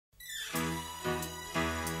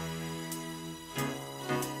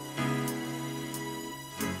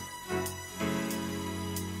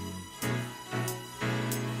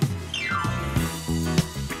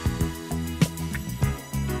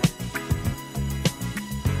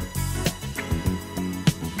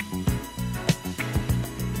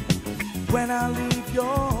when I leave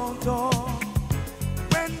your door.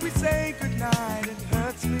 When we say goodnight, it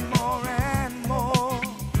hurts me more and more.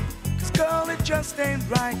 'Cause girl, it just ain't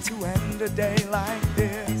right to end a day like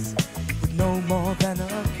this with no more than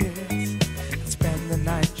a kiss, and spend the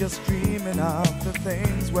night just dreaming of the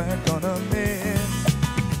things we're gonna miss.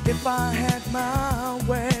 If I had my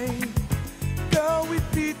way, girl,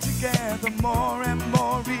 we'd be together more and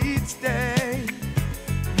more each day.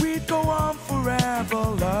 We'd go on forever,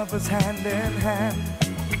 lovers hand in hand.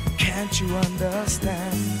 Can't you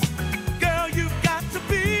understand? Girl, you've got to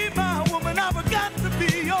be my woman, I've got to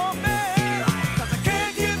be your man. 'Cause I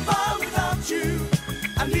can't get by without you,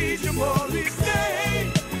 I need you more each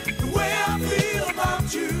day. The way I feel about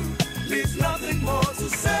you leaves nothing more to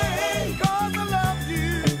say. 'Cause I love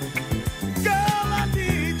you, girl, I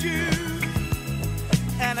need you,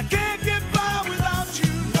 and I can't get by without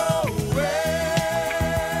you, no way.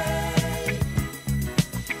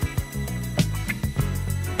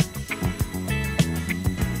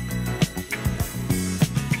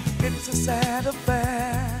 It's a sad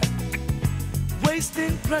affair,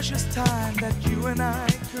 wasting precious time that you and I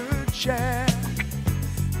could share.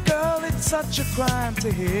 Girl, it's such a crime to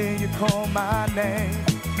hear you call my name.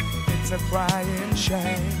 It's a crying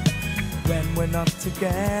shame. When we're not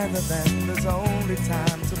together, then there's only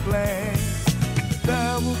time to blame.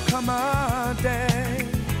 There will come a day,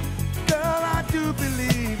 girl, I do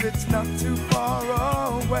believe it's not too far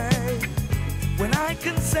away, when I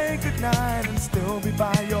can say goodnight and still be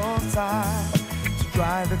by your side to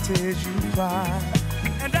dry the tears you cry.